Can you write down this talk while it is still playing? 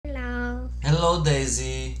Hello,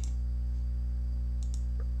 Daisy.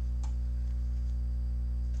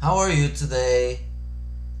 How are you today?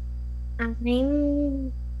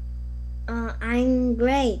 I'm I'm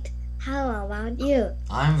great. How about you?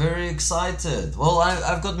 I'm very excited. Well,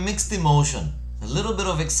 I've got mixed emotion. A little bit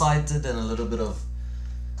of excited and a little bit of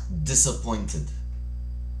disappointed.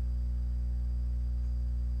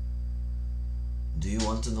 Do you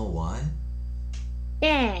want to know why?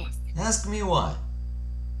 Yes. Ask me why.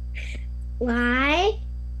 Why?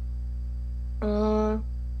 Uh,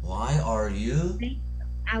 Why are you?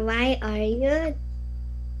 why are you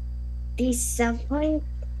disappointed?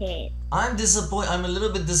 I'm a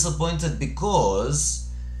little bit disappointed because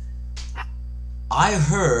I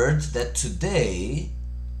heard that today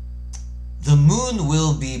the moon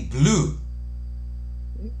will be blue.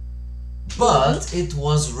 Really? But it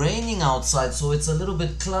was raining outside, so it's a little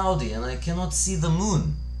bit cloudy and I cannot see the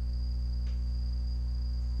moon.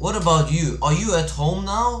 What about you? Are you at home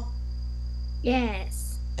now?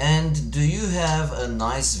 Yes. And do you have a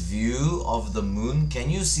nice view of the moon? Can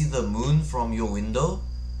you see the moon from your window?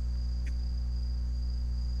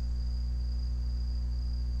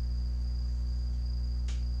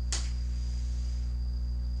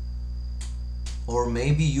 Or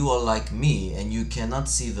maybe you are like me and you cannot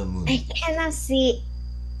see the moon. I cannot see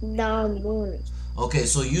the moon. Okay,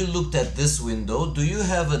 so you looked at this window. Do you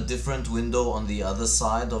have a different window on the other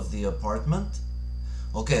side of the apartment?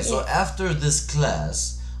 Okay, so Yes. after this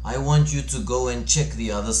class, I want you to go and check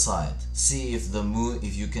the other side. See if the moon,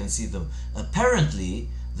 if you can see them. Apparently,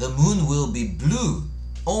 the moon will be blue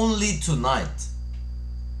only tonight.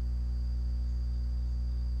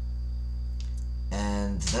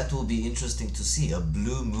 And that will be interesting to see, a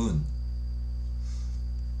blue moon.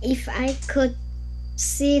 If I could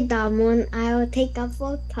see the moon, I will take a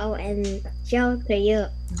photo and show to you.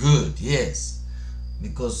 Good, yes,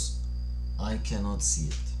 because I cannot see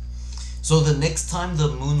it. So the next time the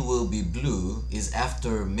moon will be blue is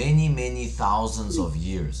after many, many thousands of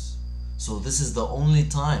years. So this is the only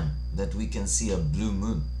time that we can see a blue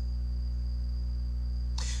moon.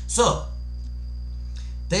 So,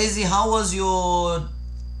 Daisy, how was your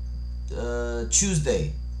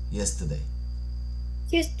Tuesday yesterday?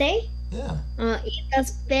 Tuesday? Yeah, It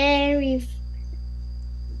was very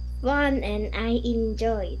fun and I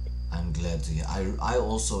enjoyed. I'm glad to hear. I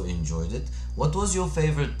also enjoyed it. What was your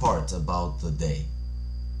favorite part about the day?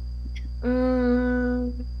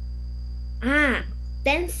 Um,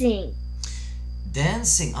 Dancing.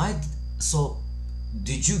 Dancing. So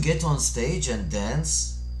did you get on stage and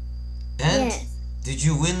dance? And Yes. did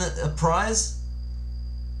you win a prize?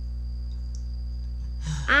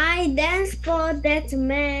 I danced for that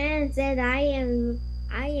man that I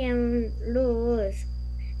am loose.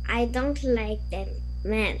 I don't like that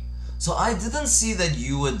man. So I didn't see that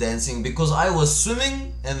you were dancing because I was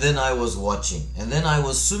swimming and then I was watching. And then I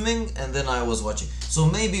was swimming and then I was watching. So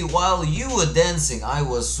maybe while you were dancing, I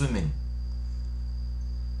was swimming.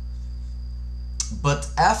 But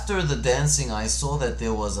after the dancing, I saw that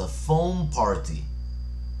there was a foam party.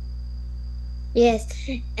 Yes.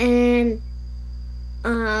 And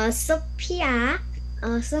Sophia,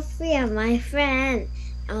 my friend,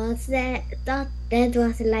 thought that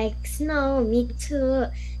was like snow. Me too.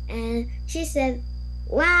 And she said,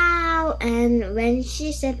 "Wow!" And when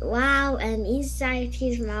she said "wow," and inside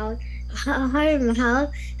his mouth, her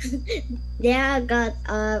mouth, there got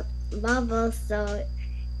a bubble. So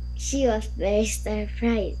she was very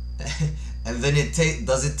surprised. And then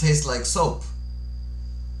does it taste like soap?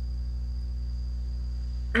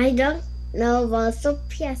 I don't know, but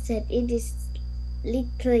Sophia said it is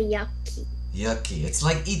little yucky. Yucky. It's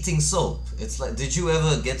like eating soap. It's like, did you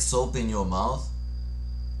ever get soap in your mouth?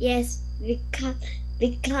 Yes,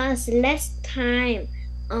 because last time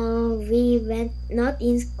we went not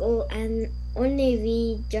in school and only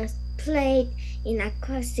we just played in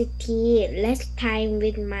Aqua City last time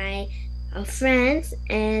with my friends,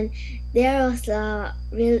 and there was a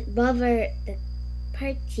real bubble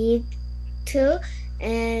party too,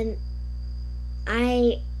 and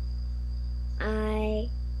I I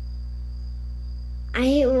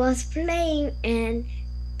I was playing and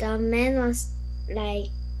the man was like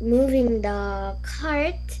moving the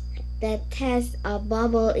cart that has a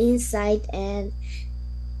bubble inside, and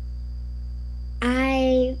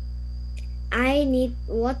I need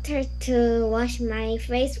water to wash my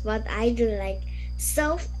face, but I do like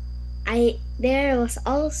soap. There was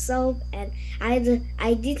all soap and I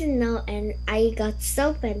didn't know, and I got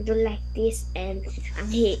soap and do like this, and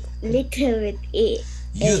I little bit it.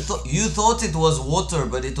 You thought it was water,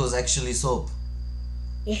 but it was actually soap.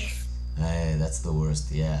 Yes. Hey, that's the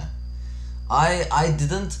worst. Yeah.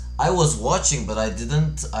 I was watching, but I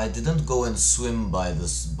didn't go and swim by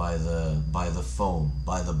this by the foam,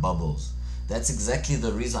 by the bubbles. That's exactly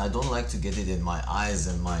the reason I don't like to get it in my eyes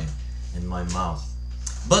and my mouth.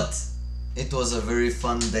 But it was a very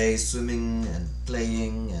fun day swimming and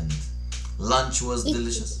playing, and lunch was It,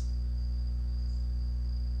 delicious.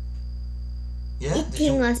 Yeah, did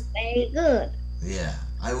eating you? was very good. Yeah,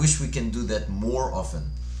 I wish we can do that more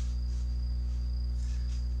often.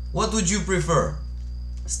 What would you prefer?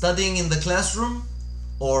 Studying in the classroom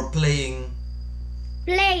or playing?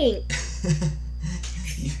 Playing.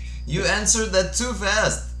 you, you answered that too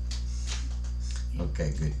fast.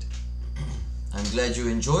 Okay, good. I'm glad you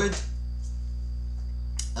enjoyed.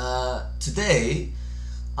 Today,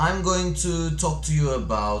 I'm going to talk to you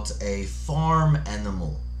about a farm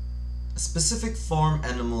animal, a specific farm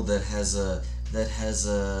animal that has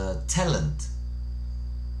a talent.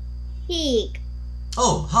 Pig.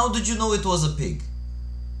 Oh, how did you know it was a pig?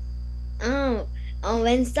 Oh,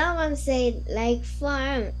 when someone said like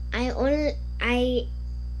farm, I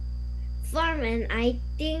farm and I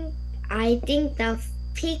think the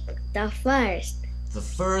pig the first. The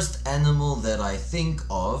first animal that I think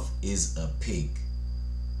of is a pig.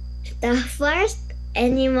 The first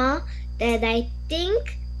animal that I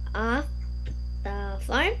think of the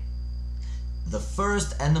farm. The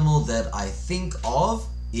first animal that I think of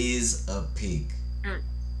is a pig. Uh,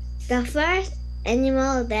 the first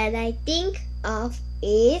animal that I think of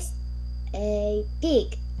is a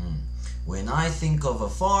pig. When I think of a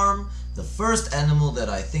farm, the first animal that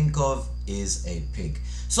I think of is a pig.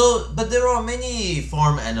 So, but there are many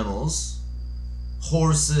farm animals: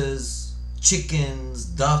 horses, chickens,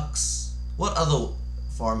 ducks. What other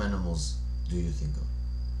farm animals do you think of?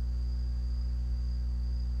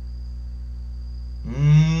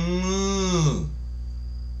 Mm,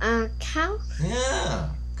 Cow, yeah,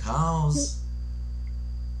 cows,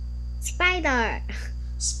 spider,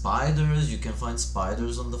 spiders. You can find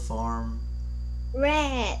spiders on the farm.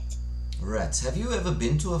 rat. Rats. Have you ever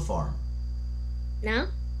been to a farm? No?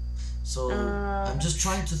 So Uh, I'm just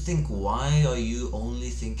trying to think, why are you only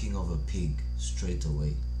thinking of a pig straight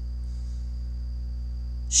away?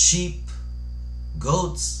 Sheep,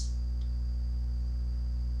 goats.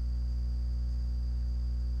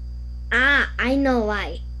 I know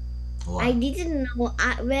why. I Why? didn't know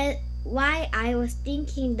why I was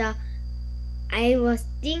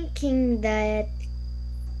thinking that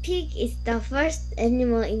pig is the first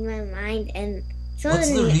animal in my mind, and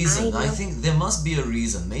What's the suddenly I reason? I know. think there must be a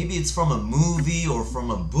reason. Maybe it's from a movie or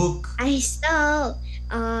from a book. I saw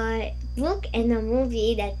a book and a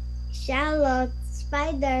movie that Charlotte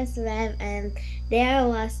Spider's Web, and there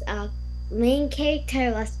was a main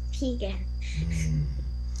character was pig. Hmm.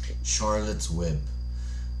 Charlotte's Web.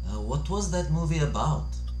 What was that movie about?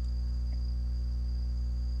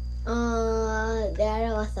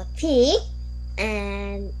 There was a pig,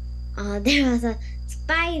 and there was a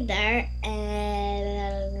spider,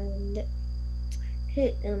 and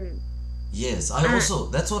Yes, I uh, also,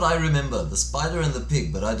 that's what I remember, the spider and the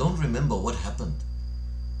pig, but I don't remember what happened.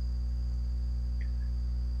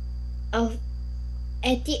 of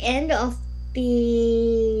at the end of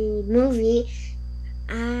the movie,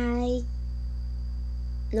 I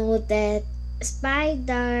know that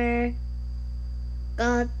spider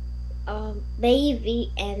got a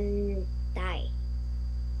baby and died.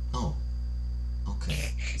 Oh,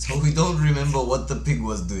 okay. So we don't remember what the pig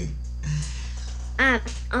was doing.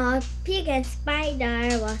 Pig and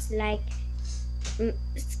spider was like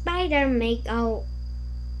spider make a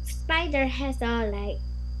spider has a like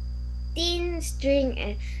thin string,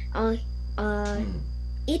 and Hmm.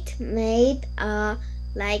 it made a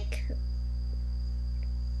like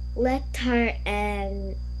letter,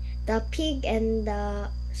 and the pig and the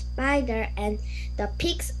spider and the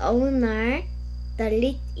pig's owner,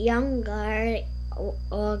 the younger,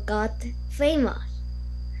 got famous.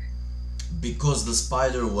 Because the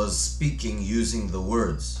spider was speaking using the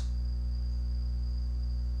words.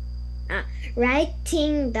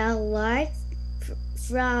 Writing the words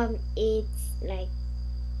from its like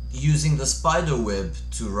Using the spider web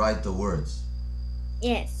to write the words.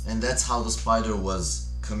 yes, And that's how the spider was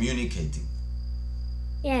communicating.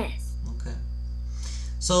 yes. Okay.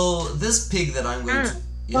 So this pig that I'm going to...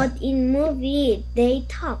 Yeah, But in movie they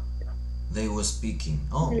talk they were speaking.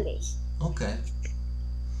 Oh, English. okay.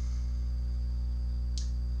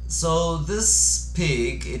 So this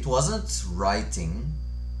pig, it wasn't writing.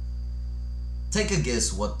 Take a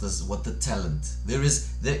guess what the talent.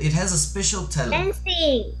 It has a special talent.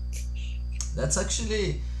 Dancing. That's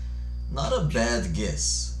actually not a bad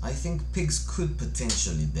guess. I think pigs could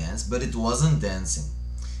potentially dance, but it wasn't dancing.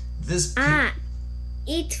 This pig.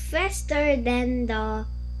 Eat faster than the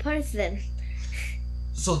person.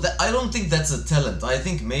 So that, I don't think that's a talent. I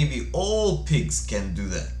think maybe all pigs can do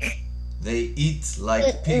that. They eat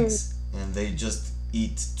like pigs and they just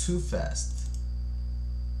eat too fast.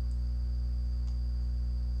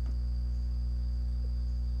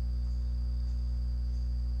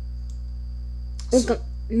 So,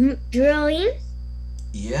 Drawing?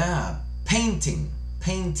 yeah, painting.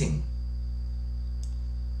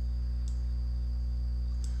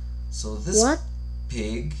 So this What?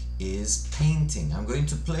 pig is painting. I'm going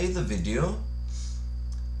to play the video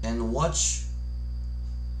and watch.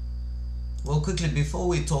 Well, quickly, before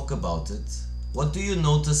we talk about it, what do you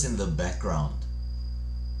notice in the background?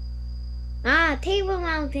 Table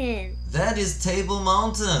Mountain. That is Table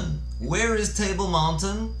Mountain. Where is Table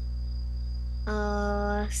Mountain?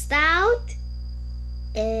 South.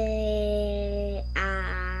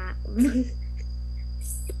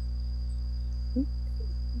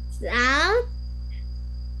 South.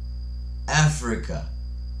 Africa.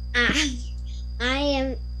 I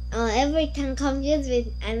am every time confused with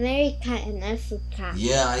America and Africa.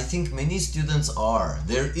 Yeah, I think many students are.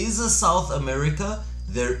 There is a South America,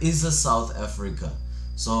 there is a South Africa.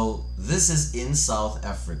 So this is in South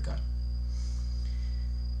Africa.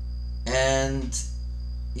 And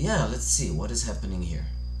yeah, let's see what is happening here.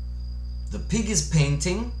 The pig is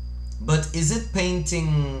painting, but is it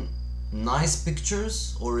painting nice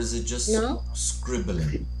pictures or is it just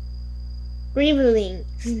scribbling? Scribbling.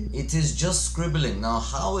 It is just scribbling. Now,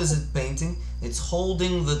 how is it painting? It's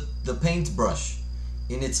holding the paintbrush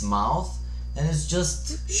in its mouth and it's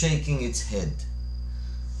just shaking its head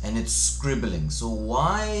and it's scribbling. So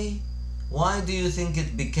why do you think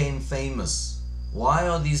it became famous? Why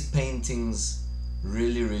are these paintings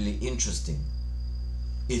really interesting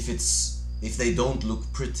if they don't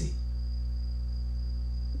look pretty?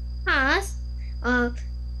 Because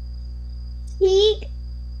pig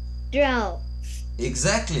draw.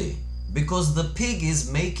 Exactly, because the pig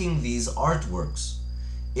is making these artworks.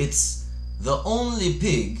 It's the only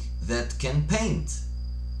pig that can paint.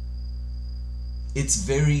 It's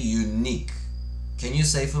very unique. Can you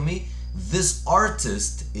say for me? This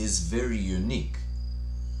artist is very unique.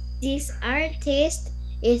 This artist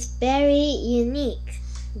is very unique.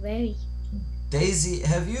 Very. Daisy,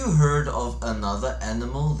 have you heard of another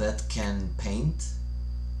animal that can paint?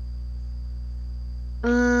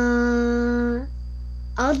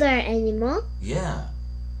 Other animal? Yeah.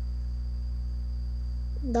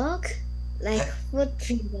 Dog? Like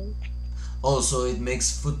footprint. Oh, so it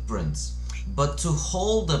makes footprints. But to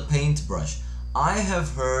hold a paintbrush, I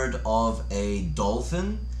have heard of a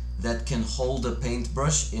dolphin that can hold a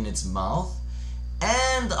paintbrush in its mouth,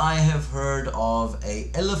 and I have heard of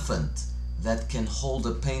an elephant that can hold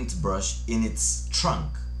a paintbrush in its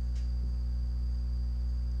trunk.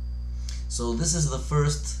 So this is the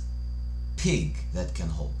first pig that can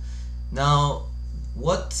hold. Now,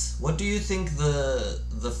 what do you think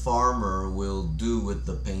the farmer will do with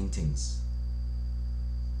the paintings?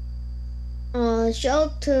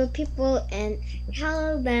 Show to people and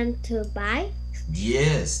tell them to buy.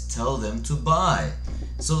 Yes, tell them to buy.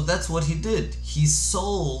 So that's what he did. He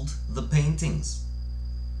sold the paintings.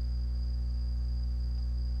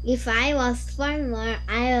 If I was farmer,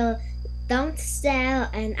 I'll don't sell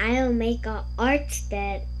and I'll make a art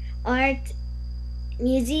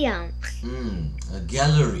museum. A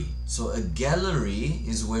gallery. So a gallery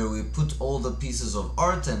is where we put all the pieces of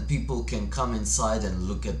art and people can come inside and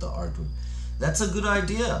look at the artwork. That's a good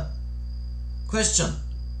idea. Question.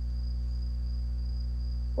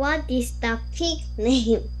 What is the pig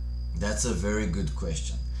name? That's a very good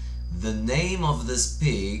question. The name of this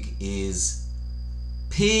pig is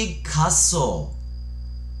Pigcasso.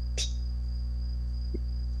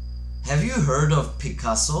 Have you heard of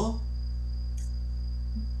Pigcasso?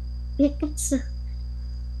 Pigcasso.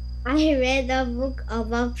 I read a book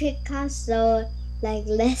about Pigcasso like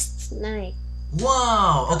last night.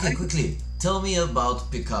 Wow! Okay, quickly. Tell me about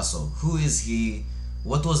Pigcasso. Who is he?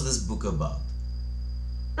 What was this book about?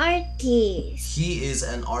 Artist. He is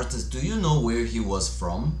an artist. Do you know where he was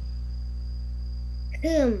from?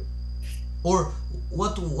 Whom? Or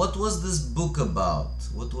what was this book about?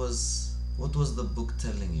 What was the book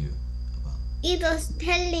telling you about? It was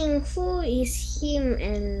telling who is him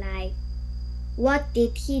and like what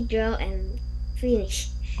did he draw and finish.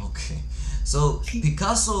 Okay. So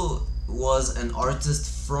Picasso was an artist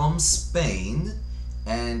from Spain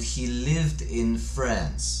and he lived in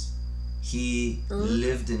France. He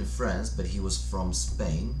lived in France, but he was from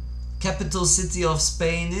Spain. Capital city of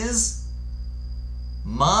Spain is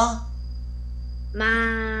Madrid.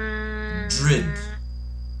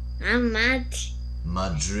 Madrid.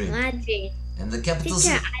 Madrid. Madrid. And the capital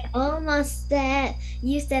Teacher, city? I almost said,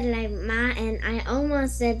 you said like ma, and I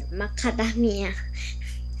almost said macadamia.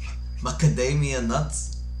 Macadamia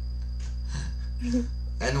nuts.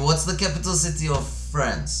 And what's the capital city of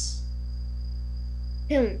France?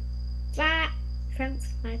 France,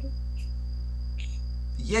 Paris.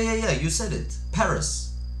 Yeah, you said it.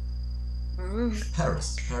 Paris. Oh.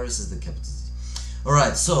 Paris. Paris is the capital city.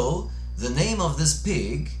 Alright, so the name of this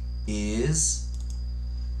pig is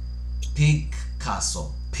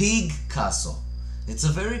Pigcasso. Pigcasso. It's a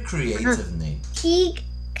very creative name.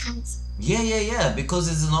 Pigcasso. Yeah, because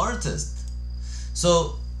it's an artist.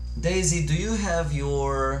 So, Daisy, do you have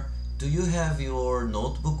your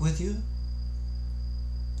notebook with you?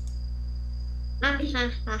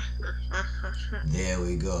 There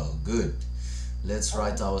we go. Good. Let's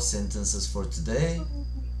write our sentences for today.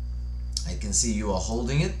 I can see you are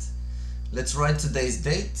holding it. Let's write today's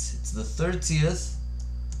date. It's the 30th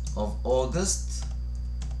of August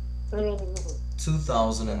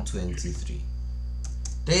 2023.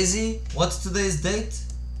 Daisy, what's today's date?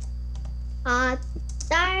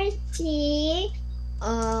 30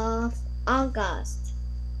 of August.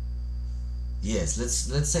 Yes,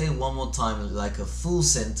 let's say it one more time, like a full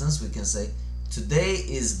sentence. We can say today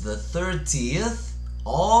is the 30th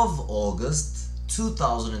of August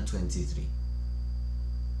 2023.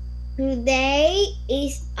 Today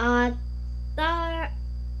is 30.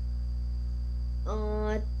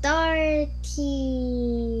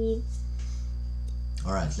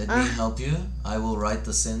 Alright, let me help you. I will write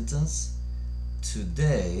the sentence.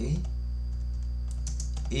 Today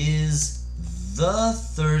is the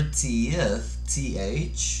 30th,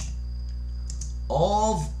 TH,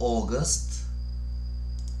 of August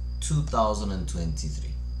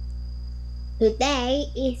 2023. Today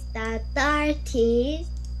is the 30th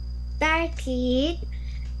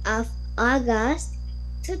of August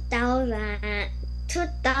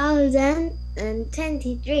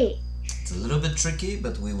 2023. It's a little bit tricky,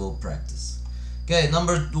 but we will practice. Okay,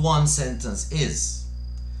 number one sentence is: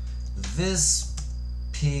 this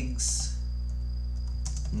pig's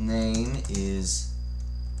name is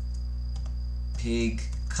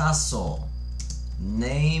Pigcasso,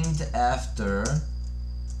 named after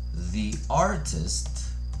the artist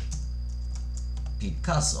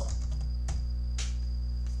Picasso.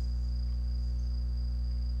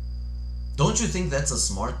 Don't you think that's a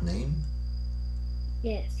smart name?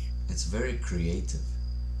 Yes. It's very creative.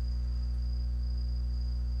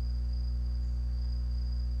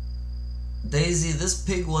 Daisy, this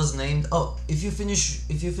pig was named... Oh, if you finish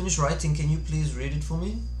writing, can you please read it for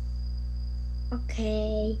me?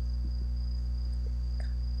 Okay.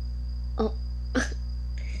 Oh.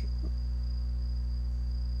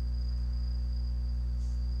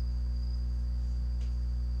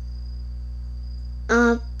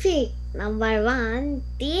 Pig. Number 1.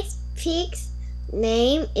 This pig's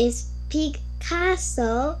name is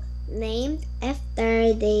Pigcasso, named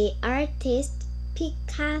after the artist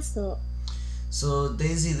Picasso. So,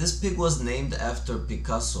 Daisy, this pig was named after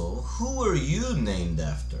Picasso. Who were you named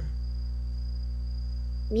after?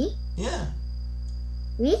 Me? Yeah.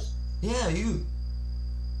 Me? Yeah, you.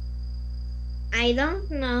 I don't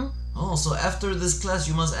know. Oh, so after this class,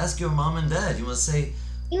 you must ask your mom and dad. You must say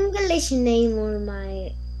English name or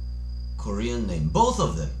my... Korean name. Both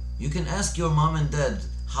of them. You can ask your mom and dad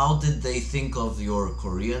how did they think of your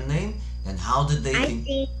Korean name and how did they think...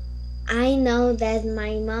 I know that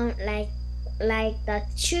my mom like the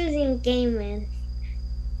choosing game, and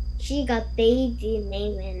she got Daisy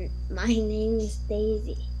name and my name is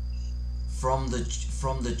Daisy. From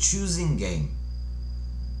the choosing game.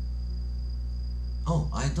 Oh,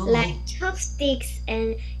 I don't like know. chopsticks,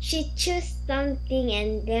 and she chose something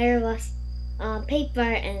and there was paper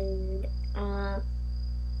and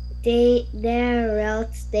there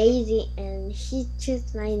wrote Daisy and she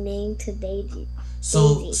chose my name to Daisy.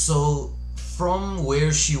 So from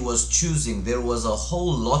where she was choosing, there was a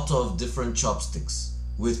whole lot of different chopsticks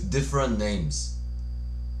with different names.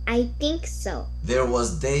 I think so. There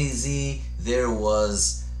was Daisy, there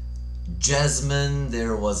was Jasmine,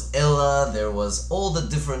 there was Ella, there was all the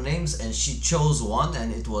different names, and she chose one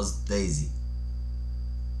and it was Daisy.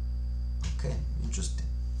 Okay, interesting.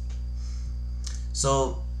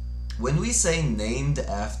 So when we say named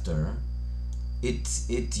after,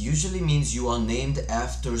 it usually means you are named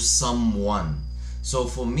after someone. So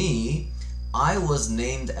for me, I was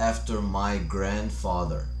named after my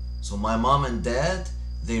grandfather. So my mom and dad,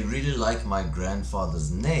 they really like my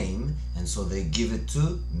grandfather's name, and so they give it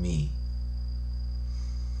to me.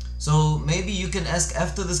 So maybe you can ask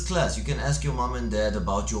after this class, you can ask your mom and dad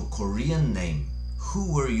about your Korean name.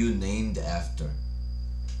 Who were you named after?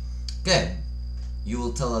 Okay, you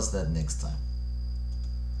will tell us that next time.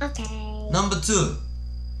 Okay. Number 2.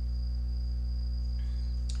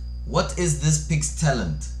 What is this pig's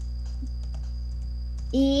talent?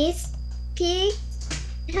 Its pig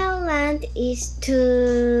talent is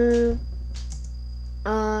to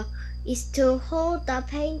hold the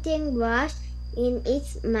painting brush in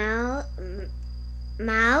its mouth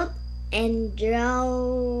and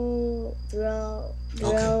draw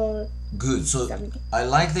Okay. Good. So something. I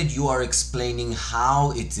like that you are explaining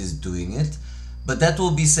how it is doing it, but that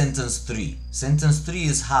will be sentence 3. Sentence 3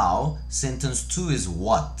 is how, sentence 2 is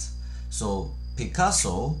what. So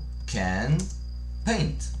Pigcasso can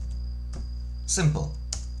paint. Simple.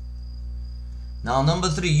 Now number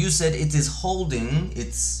 3, you said it is holding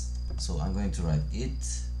its, so I'm going to write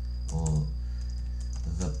it, or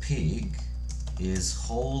the pig is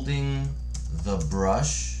holding the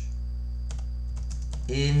brush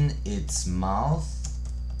in its mouth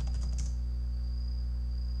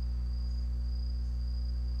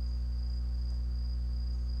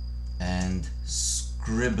and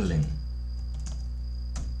scribbling.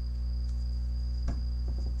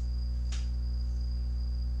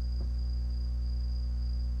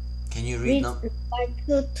 Can you read Number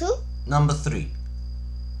 2. number 3?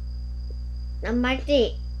 Number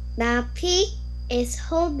 3. The pig is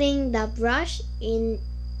holding the brush in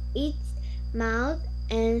its mouth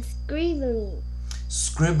and scribbling.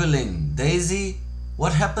 Scribbling. Daisy,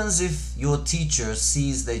 what happens if your teacher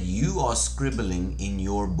sees that you are scribbling in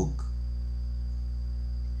your book?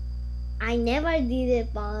 I never did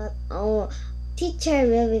it, but teacher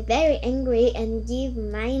will be very angry and give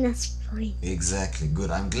minus point. Exactly.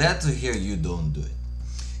 Good. I'm glad to hear you don't do it.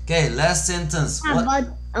 Okay, last sentence. How about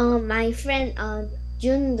my friend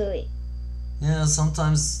Jun do it? Yeah,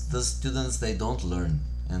 sometimes the students, they don't learn,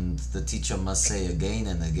 and the teacher must say again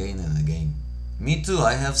and again and again. Me too,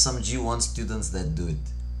 I have some G1 students that do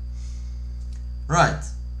it. Right.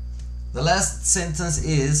 The last sentence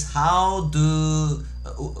is what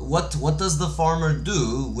does the farmer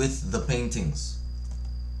do with the paintings?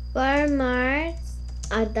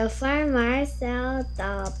 The farmer sells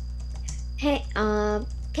the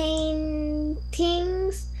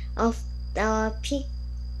paintings of the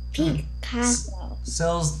Pigcasso.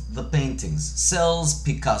 Sells the paintings. Sells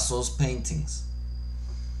Picasso's paintings.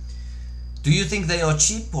 Do you think they are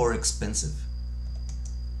cheap or expensive?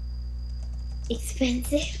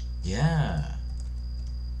 Expensive. Yeah.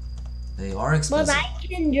 They are But expensive. I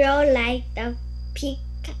can draw like the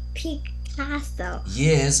Pigcasso.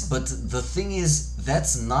 Yes, but the thing is,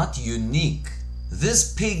 that's not unique.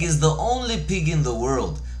 This pig is the only pig in the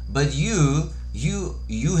world, but you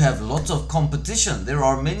have lots of competition. There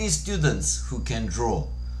are many students who can draw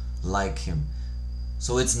like him.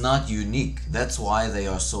 So it's not unique. That's why they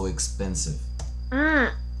are so expensive.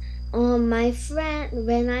 My friend,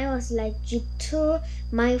 when I was like G2,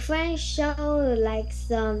 my friend showed like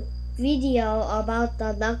some video about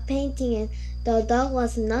the dog painting, and the dog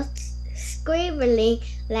was not scribbling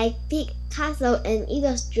like Pigcasso, and it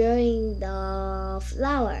was drawing the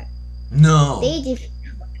flower. No, They did,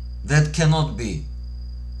 that cannot be.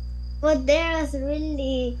 but there was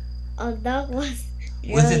really a dog was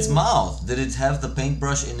With its drawing. mouth. Did it have the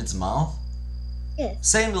paintbrush in its mouth? Yes.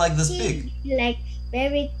 Same like this pig. He like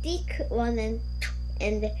very thick one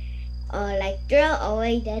and like throw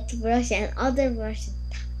away that brush and other brush.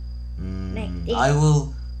 Like this.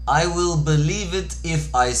 I will believe it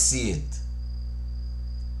if I see it.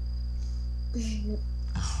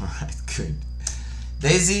 Alright, good.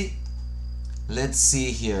 Daisy, let's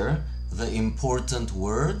see here the important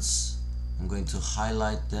words. I'm going to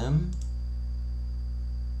highlight them.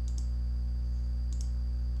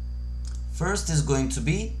 First is going to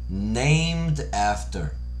be named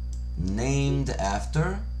after. Named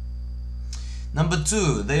after. Number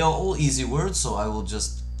 2, they are all easy words, so I will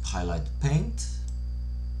just highlight paint.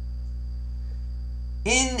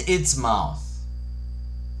 In its mouth.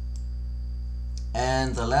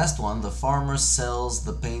 And the last one, the farmer sells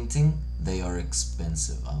the painting. They are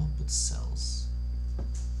expensive. I will put sells.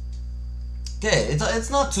 Okay, it's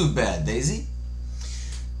not too bad, Daisy.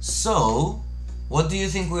 So, what do you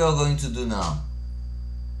think we are going to do now?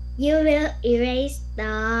 You will erase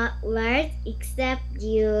the word except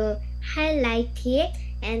you highlight it,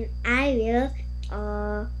 and I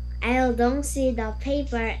will don't see the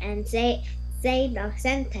paper and say the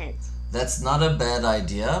sentence. That's not a bad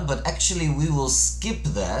idea, but actually we will skip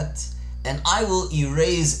that and I will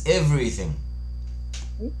erase everything.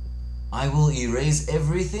 I will erase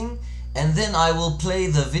everything and then I will play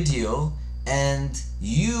the video and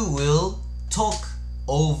you will talk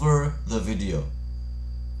over the video.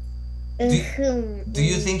 Do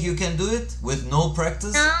you think you can do it with no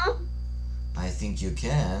practice? No, I think you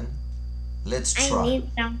can. Let's I try.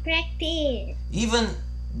 need some practice. Even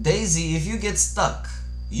Daisy, if you get stuck,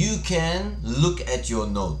 you can look at your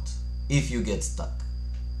note if you get stuck.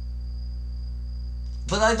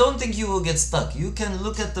 But I don't think you will get stuck. You can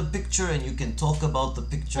look at the picture and you can talk about the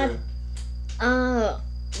picture.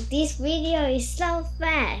 This video is so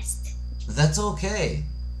fast. That's okay.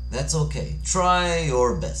 That's okay. Try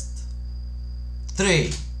your best.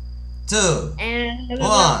 3, 2,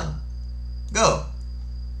 1, go.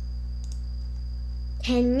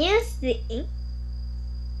 Can you see?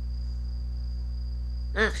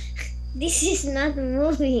 This is not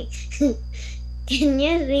moving. Can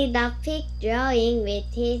you see the pig drawing with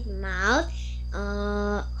his mouth,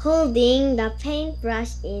 holding the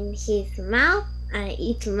paintbrush in his mouth?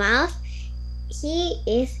 Its mouth. He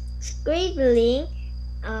is scribbling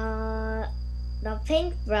the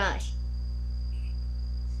paintbrush.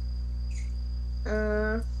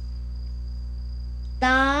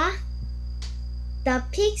 The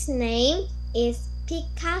pig's name is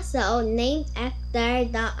Pigcasso, named after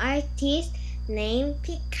the artist named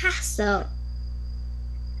Pigcasso.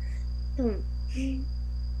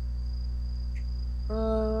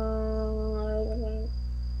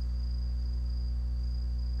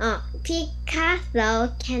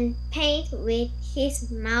 Pigcasso can paint with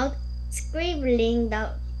his mouth, scribbling the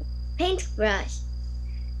paintbrush.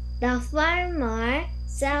 The farmer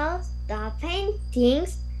sells the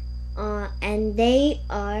paintings, and they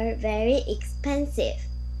are very expensive.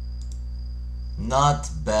 Not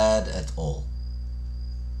bad at all.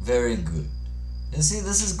 Very good. You see,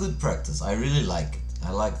 this is good practice. I really like it.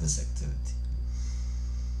 I like this activity.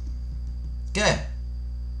 Okay.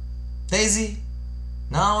 Daisy,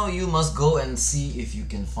 now you must go and see if you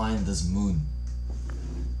can find this moon.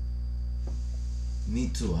 Me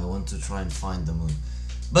too. I want to try and find the moon.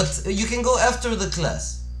 But you can go after the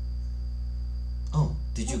class. Oh,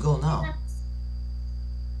 did you go now?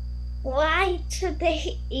 Why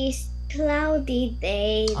today is cloudy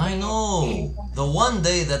day? I know. The one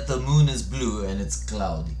day that the moon is blue and it's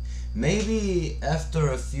cloudy. Maybe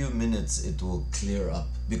after a few minutes it will clear up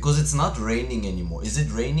because it's not raining anymore. Is it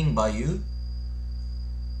raining by you?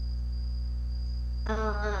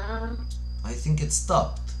 I think it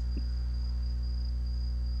stopped.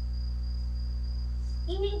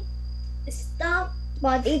 It stopped,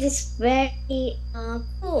 but it is very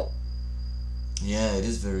cool. Yeah, it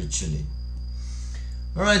is very chilly.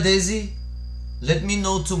 Alright, Daisy, let me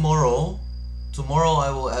know tomorrow. Tomorrow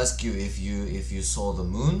I will ask you if you saw the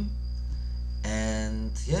moon.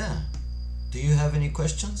 And yeah, do you have any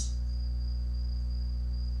questions?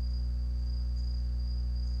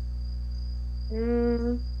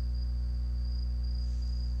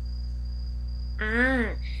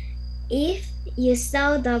 If you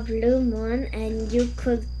saw the blue moon and you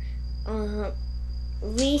could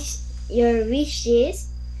wish your wishes,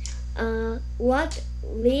 what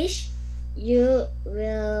wish you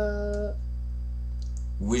will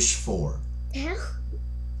Wish for. tell?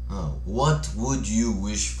 What would you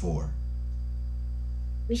wish for?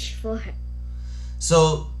 Wish for.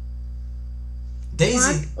 So,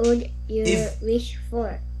 Daisy, What would you wish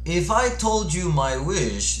for? if I told you my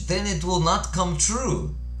wish, then it will not come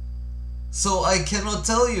true. So I cannot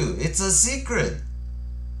tell you. It's a secret.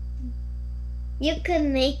 You could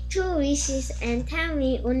make 2 wishes and tell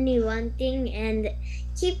me only one thing and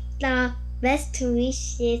keep the best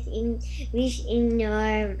wishes in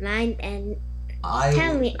your mind and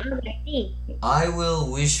tell me other things. I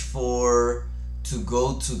will wish for to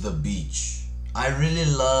go to the beach. I really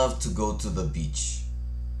love to go to the beach.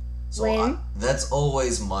 So When? that's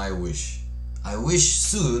always my wish. I wish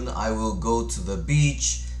soon I will go to the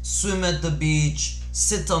beach, swim at the beach,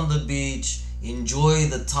 sit on the beach, enjoy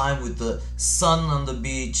the time with the sun on the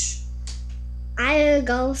beach. I will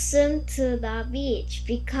go soon to the beach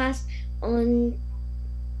because on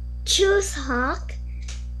Chuseok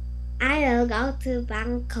I will go to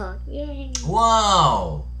Bangkok. Yay!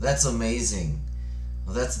 Wow, that's amazing.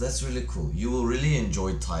 That's really cool. You will really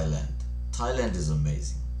enjoy Thailand. Thailand is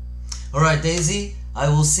amazing. Alright, Daisy, I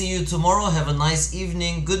will see you tomorrow. Have a nice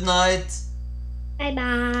evening. Good night. Bye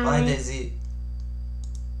bye. Bye, Daisy.